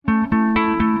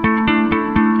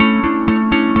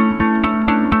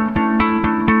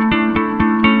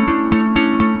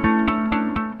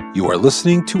You are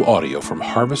listening to audio from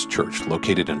Harvest Church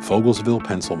located in Fogelsville,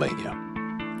 Pennsylvania.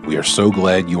 We are so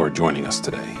glad you are joining us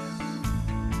today.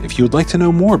 If you would like to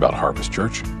know more about Harvest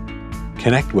Church,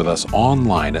 connect with us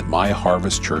online at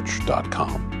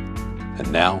myharvestchurch.com.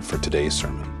 And now for today's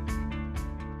sermon.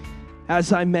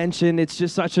 As I mentioned, it's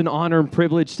just such an honor and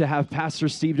privilege to have Pastor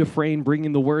Steve Defrain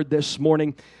bringing the word this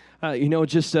morning.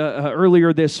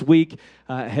 Earlier this week,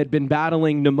 had been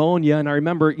battling pneumonia, and I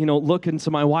remember, looking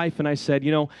to my wife, and I said,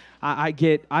 I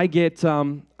get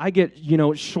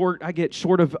short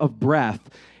of breath,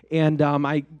 and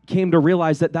I came to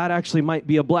realize that actually might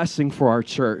be a blessing for our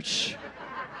church.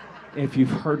 If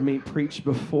you've heard me preach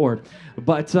before.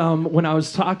 But when I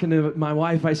was talking to my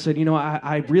wife, I said,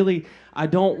 I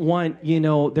don't want,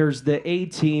 there's the A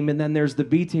team and then there's the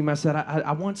B team. I said,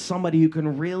 I want somebody who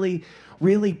can really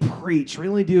preach,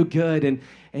 really do good.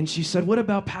 And she said, what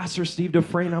about Pastor Steve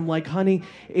Defrain? I'm like, honey,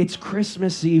 it's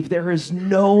Christmas Eve. There is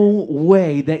no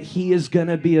way that he is going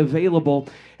to be available.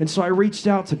 And so I reached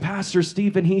out to Pastor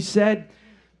Steve and he said,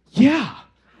 yeah.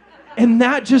 And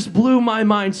that just blew my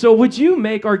mind. So would you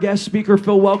make our guest speaker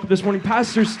feel welcome this morning?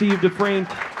 Pastor Steve Defrain,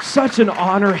 such an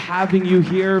honor having you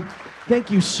here.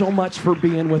 Thank you so much for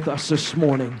being with us this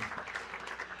morning.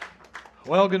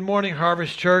 Well, good morning,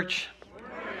 Harvest Church.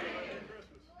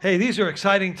 Hey, these are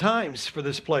exciting times for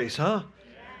this place, huh?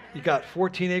 You got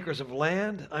 14 acres of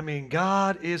land. I mean,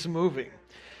 God is moving.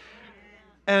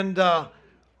 And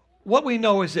what we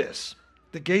know is this.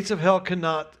 The gates of hell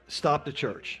cannot stop the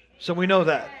church. So we know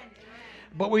that.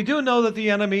 But we do know that the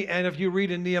enemy, and if you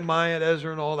read in Nehemiah and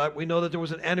Ezra and all that, we know that there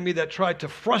was an enemy that tried to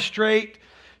frustrate,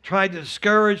 tried to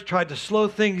discourage, tried to slow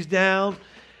things down.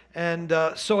 And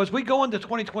so as we go into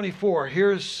 2024,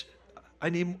 I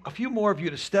need a few more of you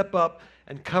to step up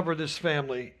and cover this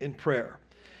family in prayer.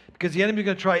 Because the enemy is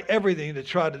going to try everything to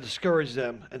try to discourage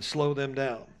them and slow them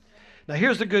down. Now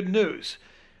here's the good news.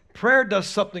 Prayer does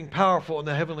something powerful in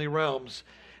the heavenly realms.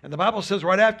 And the Bible says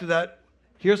right after that,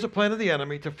 here's the plan of the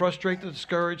enemy, to frustrate, to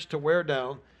discourage, to wear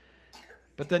down.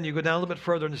 But then you go down a little bit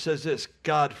further and it says this,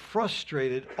 God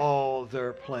frustrated all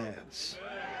their plans.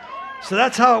 So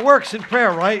that's how it works in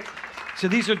prayer, right? So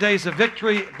these are days of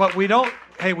victory, but we don't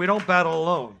battle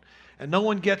alone. And no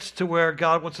one gets to where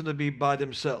God wants them to be by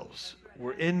themselves.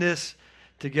 We're in this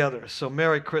together. So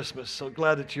Merry Christmas. So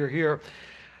glad that you're here.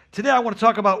 Today I want to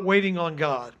talk about waiting on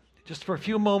God. Just for a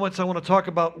few moments, I want to talk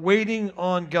about waiting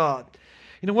on God.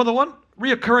 The one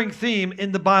reoccurring theme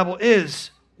in the Bible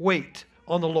is wait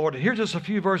on the Lord. And here's just a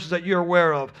few verses that you're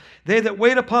aware of. They that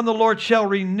wait upon the Lord shall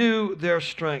renew their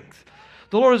strength.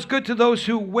 The Lord is good to those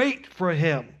who wait for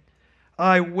him.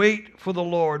 I wait for the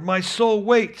Lord. My soul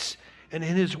waits, and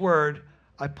in his word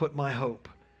I put my hope.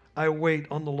 I wait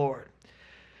on the Lord.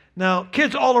 Now,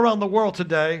 kids all around the world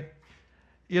today,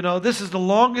 this is the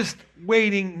longest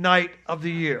waiting night of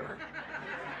the year.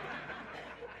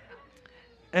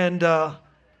 And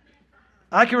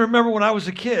I can remember when I was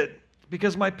a kid,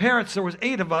 because my parents, there was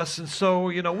 8 of us, and so,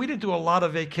 we didn't do a lot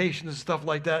of vacations and stuff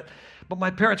like that, but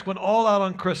my parents went all out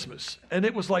on Christmas, and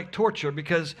it was like torture,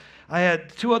 because I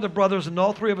had 2 other brothers, and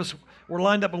all 3 of us were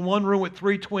lined up in one room with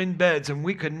 3 twin beds, and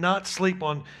we could not sleep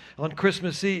on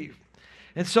Christmas Eve.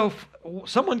 And so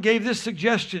someone gave this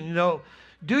suggestion,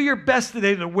 do your best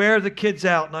today to wear the kids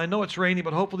out. And I know it's rainy,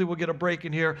 but hopefully we'll get a break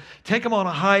in here. Take them on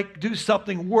a hike, do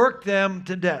something, work them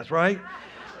to death, right?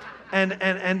 And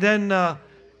then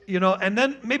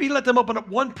maybe let them open up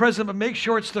one present, but make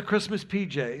sure it's the Christmas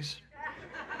PJs.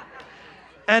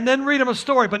 And then read them a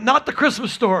story, but not the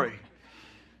Christmas story.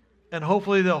 And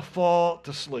hopefully they'll fall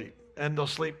to sleep. And they'll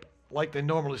sleep like they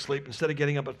normally sleep instead of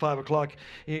getting up at 5 o'clock,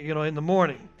 in the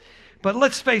morning. But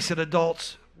let's face it,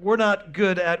 adults, we're not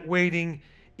good at waiting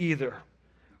either.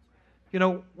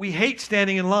 We hate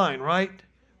standing in line, right?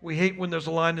 We hate when there's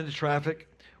a line in the traffic.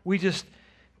 We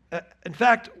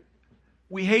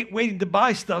hate waiting to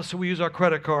buy stuff, so we use our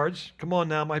credit cards. Come on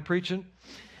now, am I preaching?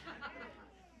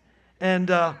 And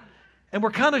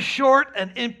we're kind of short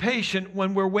and impatient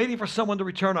when we're waiting for someone to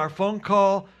return our phone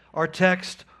call, our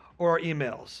text, or our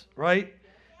emails, right?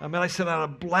 I sent out a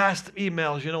blast of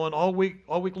emails, and all week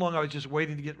long I was just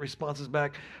waiting to get responses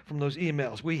back from those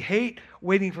emails. We hate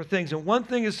waiting for things, and one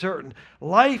thing is certain,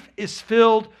 life is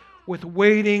filled with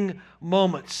waiting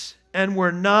moments, and we're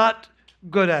not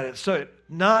good at it. So,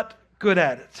 not good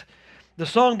at it. The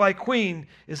song by Queen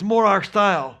is more our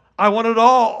style. I want it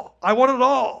all. I want it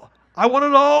all. I want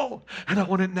it all, and I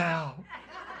want it now.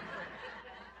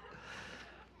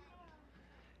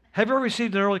 Have you ever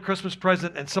received an early Christmas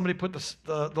present and somebody put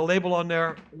the label on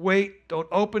there, wait, don't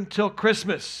open till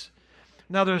Christmas?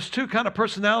 Now, there's 2 kind of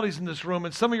personalities in this room,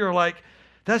 and some of you are like,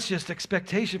 that's just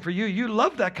expectation for you. You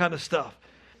love that kind of stuff.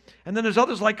 And then there's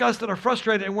others like us that are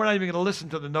frustrated and we're not even going to listen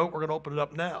to the note. We're going to open it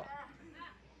up now.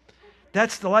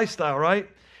 That's the lifestyle, right?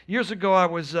 Years ago, I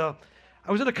was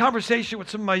in a conversation with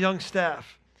some of my young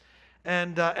staff,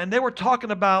 and they were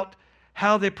talking about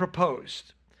how they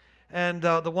proposed. And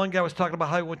the one guy was talking about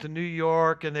how he went to New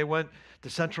York, and they went to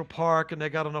Central Park, and they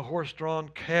got on a horse-drawn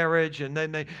carriage, and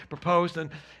then they proposed. And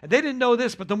they didn't know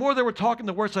this, but the more they were talking,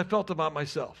 the worse I felt about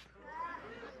myself.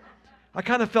 I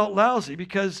kind of felt lousy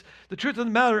because the truth of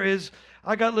the matter is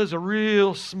I got Liz a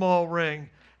real small ring,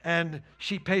 and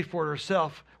she paid for it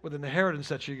herself with an inheritance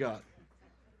that she got.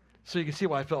 So you can see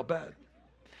why I felt bad.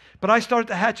 But I started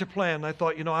to hatch a plan, and I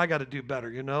thought, I got to do better,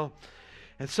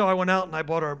 And so I went out and I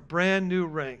bought her a brand new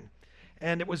ring.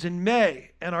 And it was in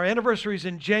May, and our anniversary is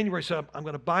in January, so I'm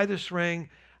going to buy this ring.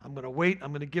 I'm going to wait.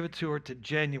 I'm going to give it to her to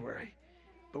January.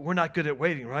 But we're not good at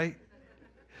waiting, right?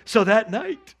 So that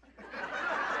night,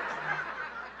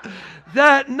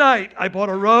 I bought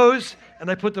a rose,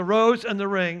 and I put the rose and the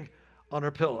ring on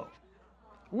her pillow.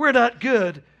 We're not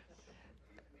good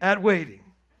at waiting.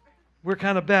 We're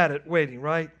kind of bad at waiting,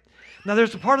 right? Now,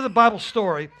 there's a part of the Bible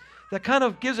story that kind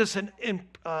of gives us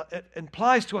it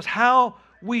implies to us how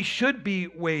we should be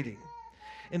waiting.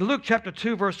 In Luke chapter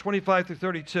 2, verse 25 through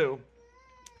 32,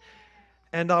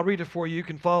 and I'll read it for you. You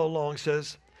can follow along. It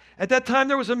says, "At that time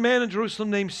there was a man in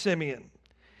Jerusalem named Simeon.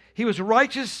 He was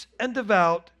righteous and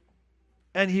devout,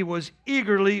 and he was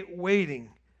eagerly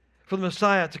waiting for the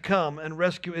Messiah to come and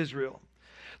rescue Israel.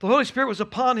 The Holy Spirit was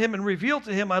upon him and revealed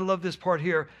to him," I love this part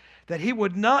here, "that he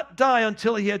would not die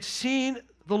until he had seen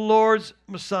the Lord's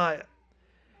Messiah.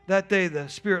 That day the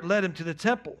Spirit led him to the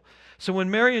temple. So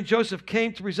when Mary and Joseph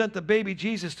came to present the baby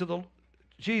Jesus to the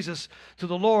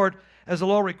Lord, as the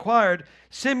law required,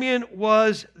 Simeon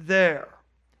was there.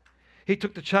 He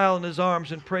took the child in his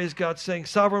arms and praised God, saying,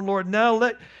 'Sovereign Lord, now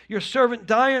let your servant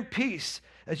die in peace.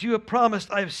 As you have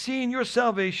promised, I have seen your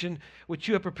salvation, which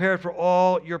you have prepared for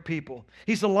all your people.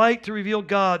 He's the light to reveal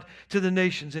God to the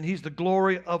nations, and he's the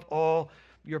glory of all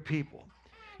your people.'"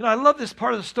 I love this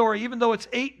part of the story, even though it's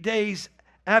 8 days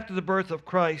after the birth of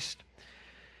Christ.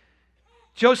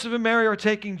 Joseph and Mary are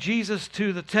taking Jesus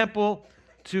to the temple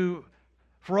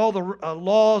for all the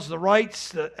laws, the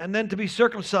rites, and then to be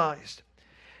circumcised.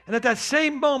 And at that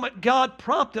same moment, God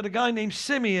prompted a guy named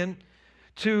Simeon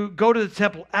to go to the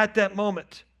temple at that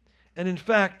moment. And in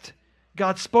fact,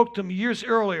 God spoke to him years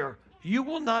earlier, "You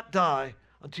will not die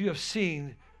until you have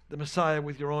seen the Messiah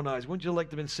with your own eyes." Wouldn't you like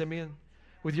to have been Simeon?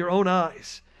 With your own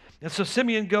eyes. And so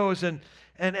Simeon goes, and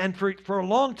for a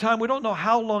long time, we don't know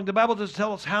how long. The Bible doesn't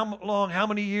tell us how long, how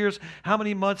many years, how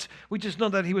many months. We just know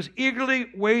that he was eagerly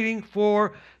waiting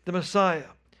for the Messiah.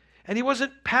 And he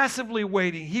wasn't passively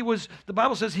waiting. The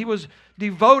Bible says he was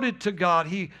devoted to God.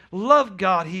 He loved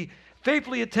God. He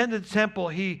faithfully attended the temple.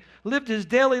 He lived his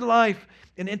daily life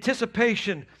in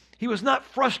anticipation. He was not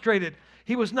frustrated.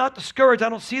 He was not discouraged. I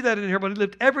don't see that in here, but he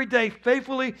lived every day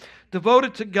faithfully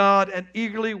devoted to God and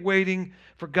eagerly waiting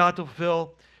for God to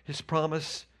fulfill his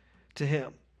promise to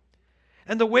him.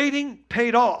 And the waiting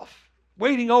paid off.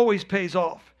 Waiting always pays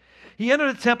off. He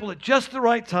entered the temple at just the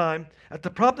right time, at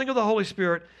the prompting of the Holy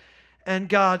Spirit, and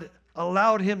God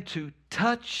allowed him to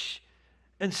touch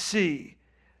and see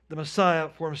the Messiah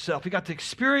for himself. He got to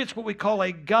experience what we call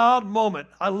a God moment.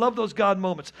 I love those God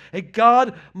moments. A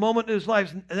God moment in his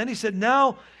life. And then he said,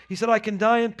 I can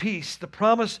die in peace. The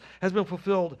promise has been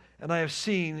fulfilled, and I have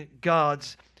seen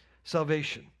God's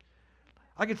salvation.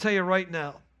 I can tell you right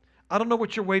now, I don't know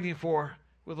what you're waiting for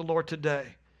with the Lord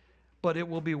today, but it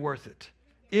will be worth it.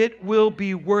 It will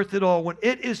be worth it all. When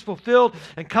it is fulfilled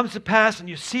and comes to pass and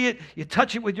you see it, you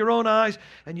touch it with your own eyes,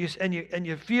 and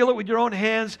you feel it with your own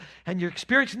hands, and you're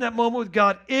experiencing that moment with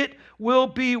God, it will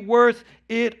be worth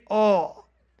it all.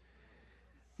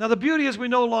 Now the beauty is we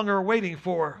no longer are waiting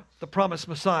for the promised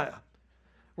Messiah.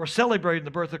 We're celebrating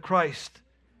the birth of Christ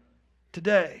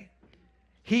today.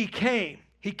 He came.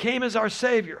 He came as our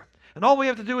Savior. And all we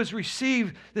have to do is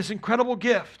receive this incredible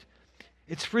gift.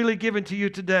 It's freely given to you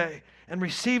today. And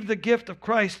receive the gift of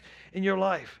Christ in your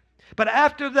life. But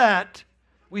after that,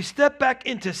 we step back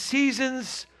into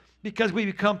seasons because we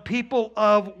become people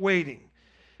of waiting.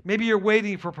 Maybe you're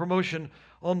waiting for promotion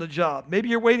on the job. Maybe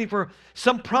you're waiting for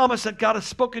some promise that God has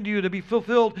spoken to you to be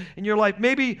fulfilled in your life.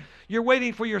 Maybe you're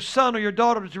waiting for your son or your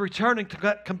daughter to return and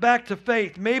to come back to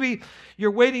faith. Maybe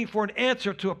you're waiting for an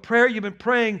answer to a prayer you've been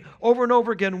praying over and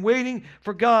over again, waiting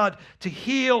for God to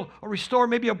heal or restore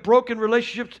maybe a broken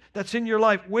relationship that's in your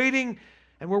life. Waiting,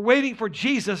 and we're waiting for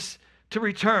Jesus to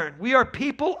return. We are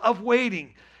people of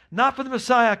waiting. Not for the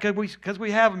Messiah because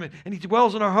we have him and he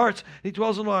dwells in our hearts, he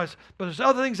dwells in our lives. But there's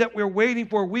other things that we're waiting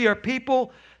for. We are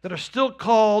people that are still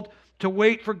called to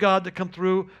wait for God to come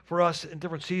through for us in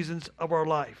different seasons of our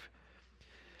life.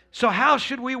 So how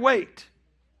should we wait?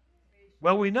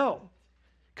 Well, we know,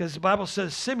 because the Bible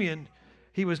says Simeon,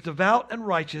 he was devout and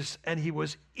righteous, and he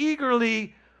was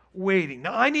eagerly waiting.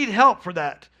 Now, I need help for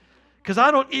that, because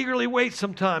I don't eagerly wait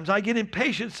sometimes. I get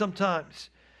impatient sometimes.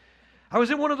 I was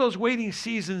in one of those waiting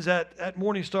seasons at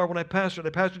Morning Star when I pastored. I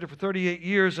pastored it for 38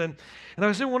 years, and I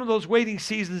was in one of those waiting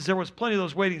seasons. There was plenty of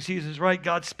those waiting seasons, right?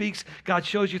 God speaks, God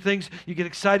shows you things, you get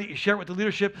excited, you share it with the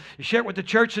leadership, you share it with the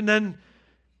church, and then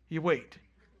you wait.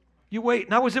 You wait.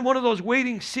 And I was in one of those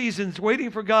waiting seasons,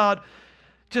 waiting for God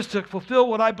just to fulfill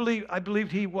what I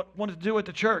believed He wanted to do at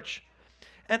the church.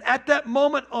 And at that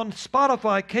moment on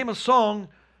Spotify came a song,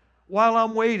 While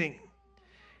I'm Waiting.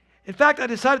 In fact, I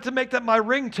decided to make that my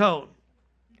ringtone.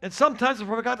 And sometimes if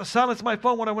I forgot to silence my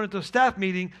phone when I went into a staff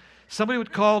meeting, somebody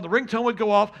would call, the ringtone would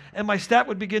go off, and my staff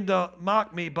would begin to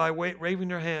mock me by waving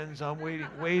their hands. I'm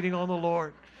waiting on the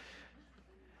Lord.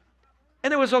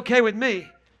 And it was okay with me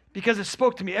because it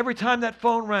spoke to me every time that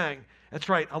phone rang. That's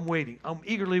right, I'm waiting. I'm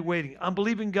eagerly waiting. I'm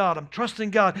believing God. I'm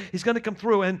trusting God. He's going to come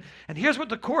through. And here's what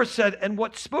the chorus said, and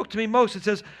what spoke to me most. It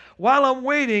says, while I'm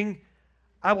waiting,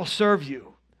 I will serve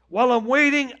you. While I'm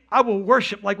waiting, I will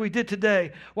worship like we did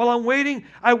today. While I'm waiting,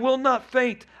 I will not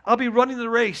faint. I'll be running the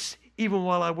race even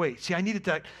while I wait. See, I needed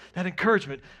that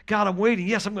encouragement. God, I'm waiting.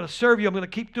 Yes, I'm going to serve you. I'm going to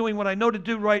keep doing what I know to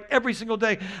do right every single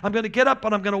day. I'm going to get up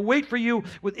and I'm going to wait for you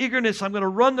with eagerness. I'm going to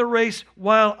run the race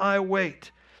while I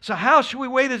wait. So how should we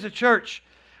wait as a church?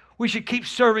 We should keep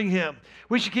serving Him.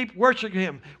 We should keep worshiping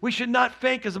Him. We should not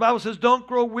faint, because the Bible says, don't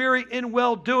grow weary in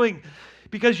well-doing,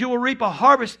 because you will reap a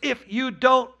harvest if you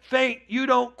don't faint, you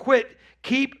don't quit.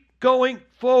 Keep going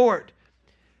forward.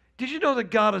 Did you know that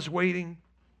God is waiting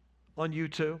on you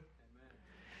too?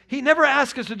 He never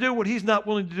asks us to do what He's not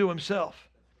willing to do Himself.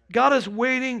 God is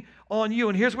waiting on you.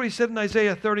 And here's what He said in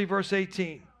Isaiah 30, verse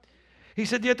 18. He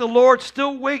said, yet the Lord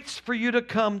still waits for you to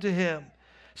come to Him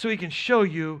so He can show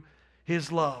you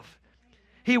His love.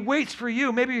 He waits for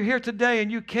you. Maybe you're here today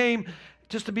and you came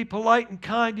just to be polite and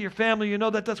kind to your family. You know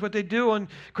that that's what they do on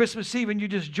Christmas Eve, and you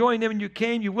just joined them and you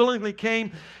came, you willingly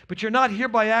came, but you're not here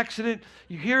by accident.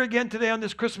 You're here again today on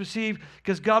this Christmas Eve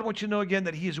because God wants you to know again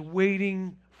that He is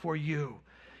waiting for you.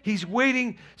 He's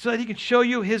waiting so that He can show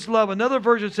you His love. Another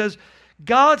version says,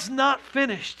 God's not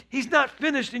finished. He's not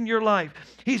finished in your life.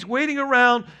 He's waiting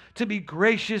around to be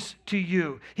gracious to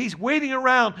you. He's waiting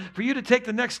around for you to take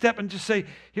the next step and just say,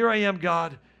 here I am,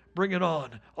 God, bring it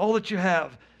on. All that you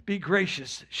have. Be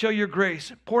gracious. Show your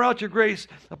grace. Pour out your grace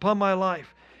upon my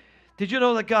life. Did you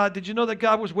know that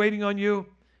God was waiting on you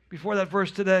before that verse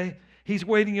today? He's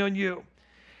waiting on you.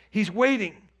 He's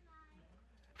waiting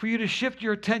for you to shift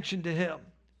your attention to Him.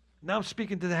 Now I'm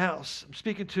speaking to the house. I'm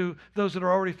speaking to those that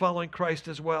are already following Christ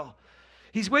as well.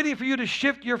 He's waiting for you to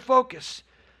shift your focus,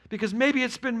 because maybe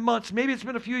it's been months, maybe it's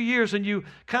been a few years, and you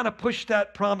kind of pushed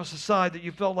that promise aside that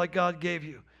you felt like God gave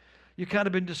you. You've kind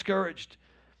of been discouraged.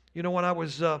 You know, when I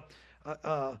was,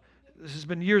 this has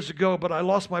been years ago, but I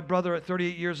lost my brother at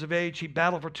 38 years of age. He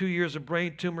battled for 2 years of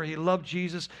brain tumor. He loved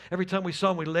Jesus. Every time we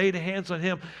saw him, we laid hands on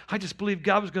him. I just believed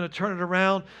God was going to turn it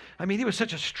around. I mean, he was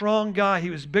such a strong guy. He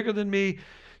was bigger than me,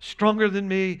 stronger than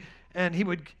me, and he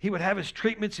would have his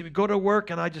treatments. He would go to work,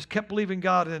 and I just kept believing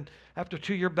God, and after a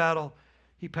 2-year battle,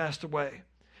 he passed away.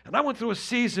 And I went through a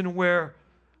season where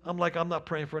I'm like, I'm not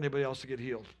praying for anybody else to get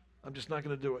healed. I'm just not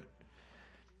going to do it.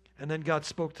 And then God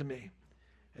spoke to me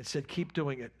and said, keep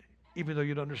doing it, even though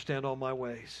you don't understand all my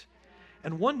ways.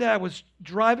 And one day I was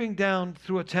driving down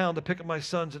through a town to pick up my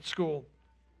sons at school,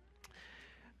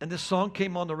 and this song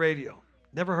came on the radio.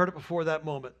 Never heard it before that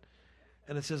moment.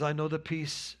 And it says, I know the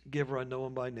peace giver, I know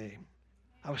him by name.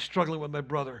 I was struggling with my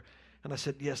brother, and I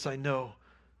said, yes, I know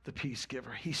the peace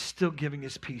giver. He's still giving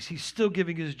his peace. He's still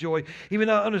giving his joy. Even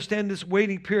though I understand this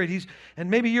waiting period, and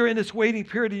maybe you're in this waiting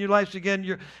period in your lives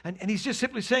again, and he's just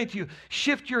simply saying to you,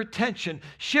 shift your attention,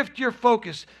 shift your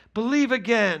focus, believe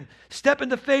again, step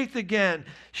into faith again,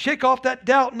 shake off that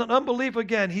doubt and unbelief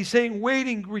again. He's saying,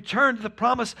 waiting, return to the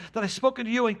promise that I've spoken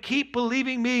to you, and keep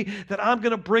believing me that I'm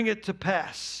going to bring it to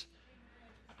pass.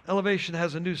 Elevation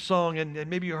has a new song, and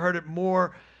maybe you heard it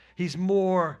more. He's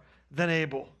more than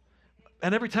able.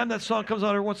 And every time that song comes on,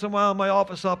 every once in a while in my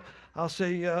office, I'll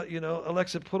say,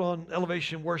 Alexa, put on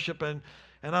Elevation Worship, and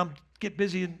I'm get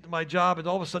busy in my job, and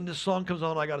all of a sudden this song comes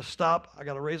on. I got to stop. I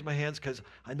got to raise my hands because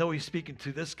I know He's speaking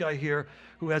to this guy here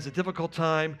who has a difficult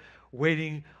time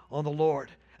waiting on the Lord.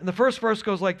 And the first verse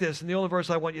goes like this, and the only verse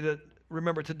I want you to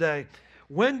remember today.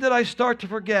 When did I start to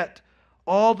forget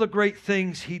all the great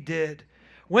things He did?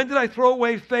 When did I throw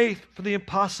away faith for the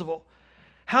impossible?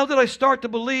 How did I start to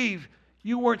believe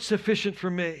You weren't sufficient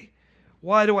for me?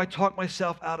 Why do I talk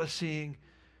myself out of seeing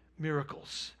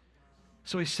miracles?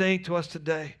 So he's saying to us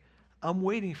today, I'm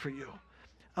waiting for you.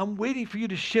 I'm waiting for you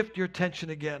to shift your attention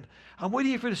again. I'm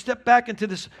waiting for you to step back into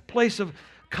this place of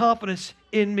confidence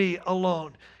in me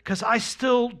alone, because I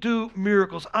still do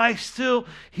miracles. I still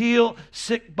heal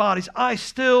sick bodies. I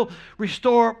still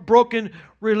restore broken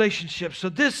relationships. So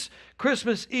this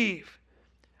Christmas Eve,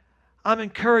 I'm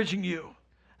encouraging you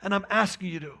and I'm asking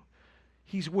you to.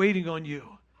 He's waiting on you.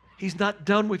 He's not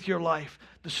done with your life.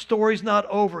 The story's not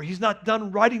over. He's not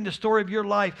done writing the story of your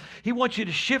life. He wants you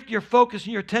to shift your focus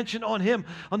and your attention on Him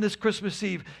on this Christmas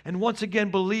Eve and once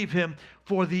again believe Him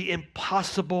for the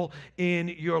impossible in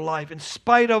your life. In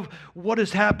spite of what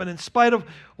has happened, in spite of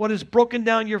what has broken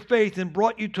down your faith and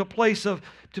brought you to a place of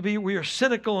where you're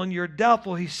cynical and you're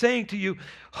doubtful, He's saying to you,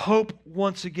 hope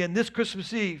once again. This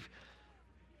Christmas Eve,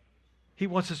 He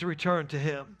wants us to return to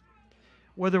Him.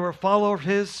 Whether we're a follower of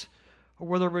His or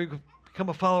whether we become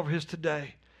a follower of His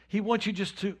today, He wants you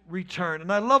just to return.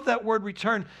 And I love that word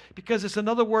return because it's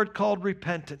another word called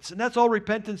repentance. And that's all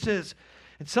repentance is.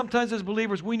 And sometimes as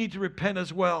believers, we need to repent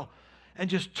as well and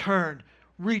just turn,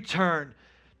 return,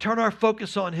 turn our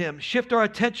focus on Him, shift our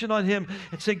attention on Him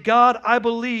and say, God, I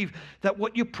believe that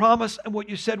what you promised and what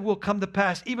you said will come to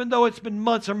pass. Even though it's been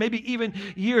months or maybe even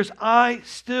years, I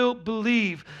still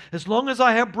believe as long as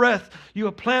I have breath, you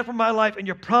have planned for my life and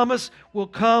your promise will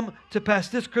come to pass.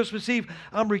 This Christmas Eve,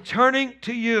 I'm returning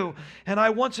to you. And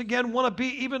I once again want to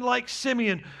be even like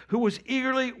Simeon, who was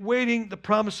eagerly waiting the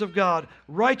promise of God,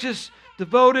 righteous,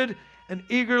 devoted, and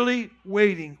eagerly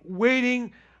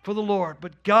waiting for the Lord.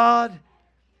 But God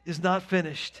is not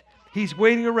finished. He's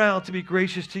waiting around to be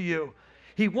gracious to you.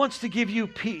 He wants to give you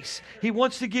peace. He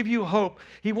wants to give you hope.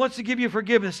 He wants to give you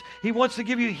forgiveness. He wants to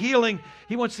give you healing.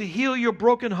 He wants to heal your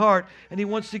broken heart, and He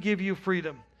wants to give you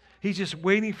freedom. He's just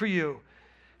waiting for you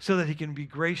so that He can be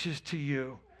gracious to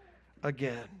you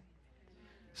again.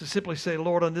 So simply say,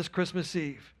 Lord, on this Christmas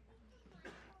Eve,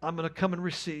 I'm going to come and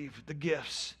receive the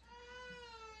gifts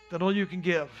that only you can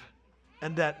give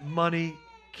and that money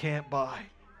can't buy.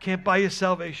 Can't buy you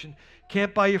salvation,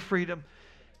 can't buy you freedom,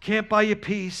 can't buy you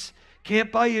peace,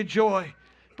 can't buy you joy,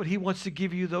 but He wants to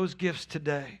give you those gifts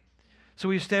today. So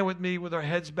will you stand with me with our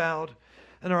heads bowed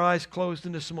and our eyes closed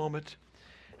in this moment?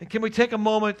 And can we take a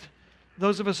moment,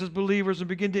 those of us as believers, and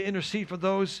begin to intercede for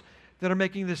those that are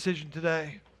making the decision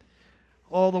today?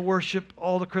 All the worship,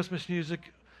 all the Christmas music,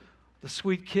 the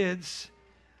sweet kids,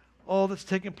 all that's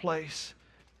taking place.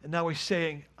 And now He's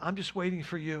saying, I'm just waiting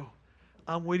for you.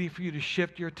 I'm waiting for you to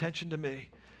shift your attention to me.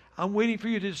 I'm waiting for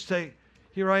you to just say,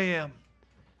 here I am.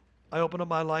 I open up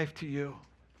my life to you.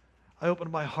 I open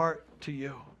up my heart to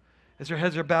you. As our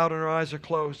heads are bowed and our eyes are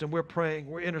closed and we're praying,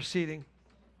 we're interceding.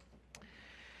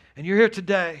 And you're here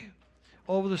today,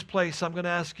 all over this place, I'm going to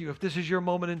ask you if this is your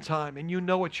moment in time and you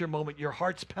know it's your moment, your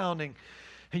heart's pounding,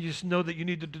 and you just know that you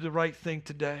need to do the right thing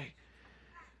today.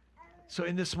 So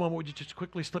in this moment, would you just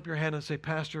quickly slip your hand and say,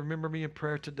 Pastor, remember me in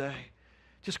prayer today?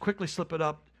 Just quickly slip it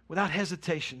up without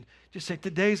hesitation. Just say,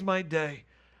 today's my day.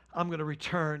 I'm going to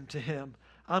return to Him.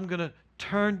 I'm going to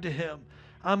turn to Him.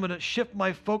 I'm going to shift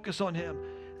my focus on Him.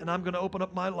 And I'm going to open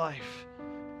up my life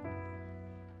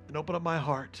and open up my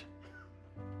heart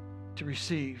to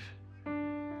receive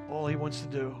all He wants to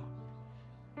do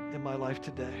in my life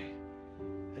today.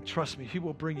 And trust me, He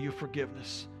will bring you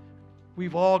forgiveness.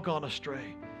 We've all gone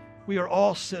astray. We are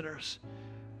all sinners.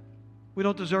 We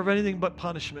don't deserve anything but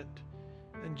punishment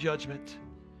and judgment.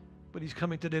 But He's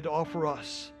coming today to offer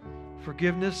us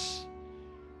forgiveness,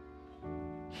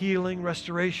 healing,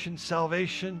 restoration,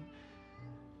 salvation,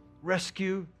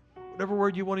 rescue, whatever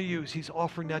word you want to use. He's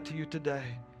offering that to you today.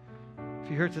 If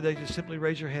you're here today, just simply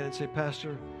raise your hand and say,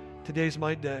 Pastor, today's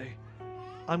my day.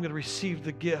 I'm going to receive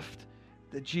the gift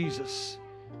that Jesus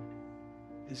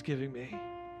is giving me.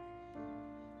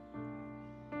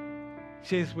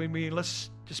 Say this with me. Let's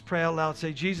just pray out loud.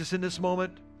 Say, Jesus, in this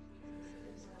moment,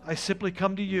 I simply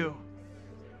come to you.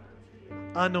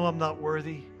 I know I'm not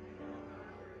worthy,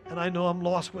 and I know I'm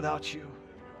lost without you.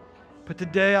 But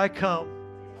today I come,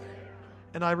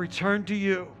 and I return to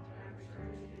you,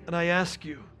 and I ask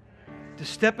you to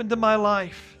step into my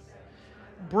life,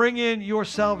 bring in your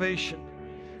salvation,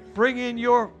 bring in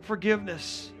your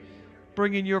forgiveness,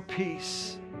 bring in your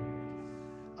peace.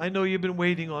 I know you've been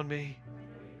waiting on me.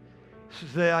 So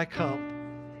today I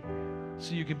come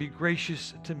so you can be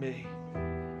gracious to me.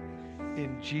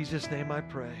 In Jesus' name I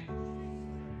pray.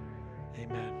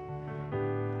 Amen.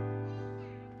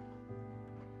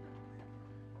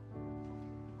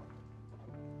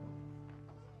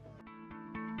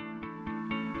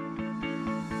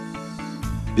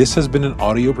 This has been an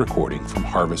audio recording from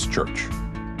Harvest Church.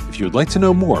 If you would like to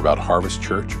know more about Harvest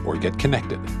Church or get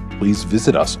connected, please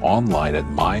visit us online at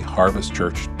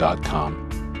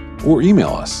myharvestchurch.com or email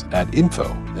us at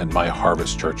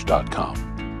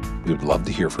info@myharvestchurch.com. We would love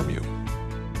to hear from you.